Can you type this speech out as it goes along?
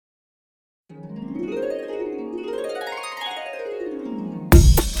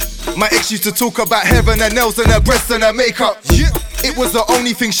My ex used to talk about hair and her nails and her breasts and her makeup. It was the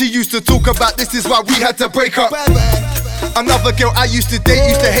only thing she used to talk about. This is why we had to break up. Another girl I used to date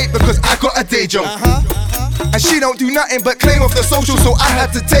used to hate because I got a day job. And she don't do nothing but claim off the social, so I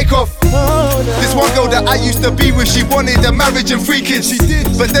had to take off. This one girl that I used to be with, she wanted a marriage and 3 kids. She did,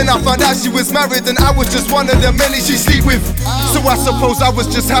 but then I found out she was married and I was just one of the many she sleep with. So I suppose I was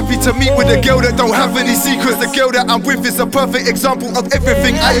just happy to meet with a girl that don't have any secrets. The girl that I'm with is a perfect example of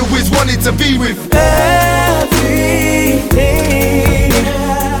everything I always wanted to be with. Everything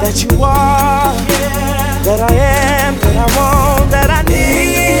that you are, that I am, that I want, that I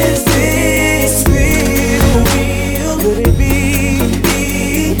need. Is this real? Could it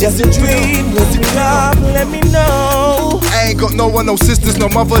be just a dream? Was it love? Let me know. I ain't got no one, no sisters, no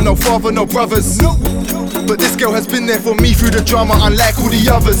mother, no father, no brothers. But this girl has been there for me through the drama, unlike all the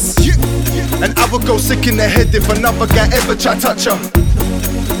others. And I would go sick in the head if another guy ever tried to touch her.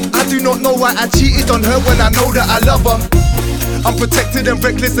 I do not know why I cheated on her when I know that I love her. I'm protected and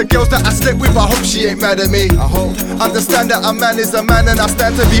reckless of girls that I slept with. I hope she ain't mad at me. Understand that a man is a man and I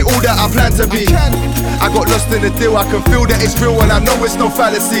stand to be all that I plan to be. I got lost in the deal, I can feel that it's real and I know it's no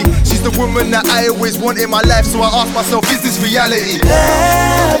fallacy. She's the woman that I always want in my life, so I ask myself, is this reality?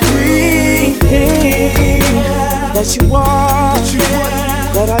 Everything that you are,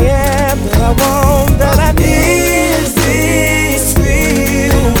 that I am, that I want, that I need. Is this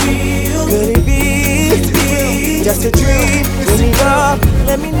real? Could it be just a dream? Really love,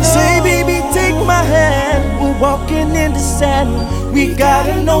 let me know. Say baby, take my hand. We're walking in the sand. We got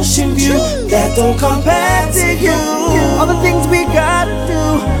an ocean view that don't compare to you. All the things we gotta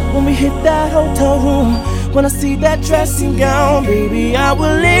do when we hit that hotel room. When I see that dressing gown, baby, I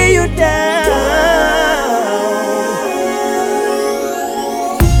will lay you down.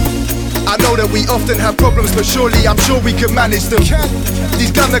 I know that we often have problems, but surely I'm sure we can manage them.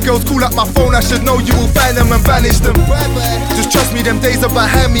 These kind of girls call up my phone, I should know you will find them and banish them. Just trust me, them days are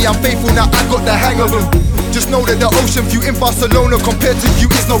behind me, I'm faithful now, I got the hang of them. Just know that the ocean view in Barcelona compared to you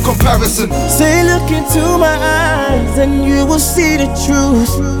is no comparison. Say look into my eyes and you will see the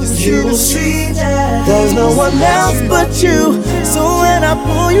truth. You will see that there's no one else but you. So when I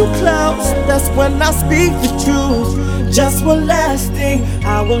pull you close, that's when I speak the truth. Just one last thing,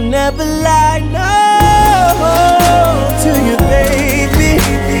 I will never lie, no, to you, baby.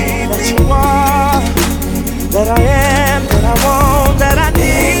 That you are, that I am, that I want, that I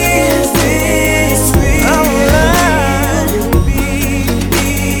need. Is this real? Will it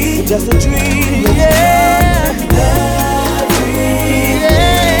be just a dream? Yeah.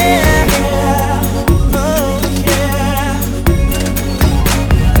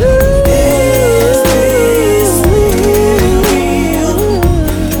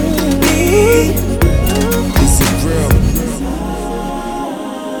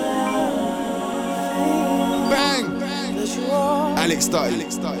 Alex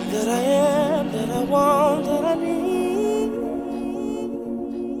Dutty. That I am, that I want, that I need.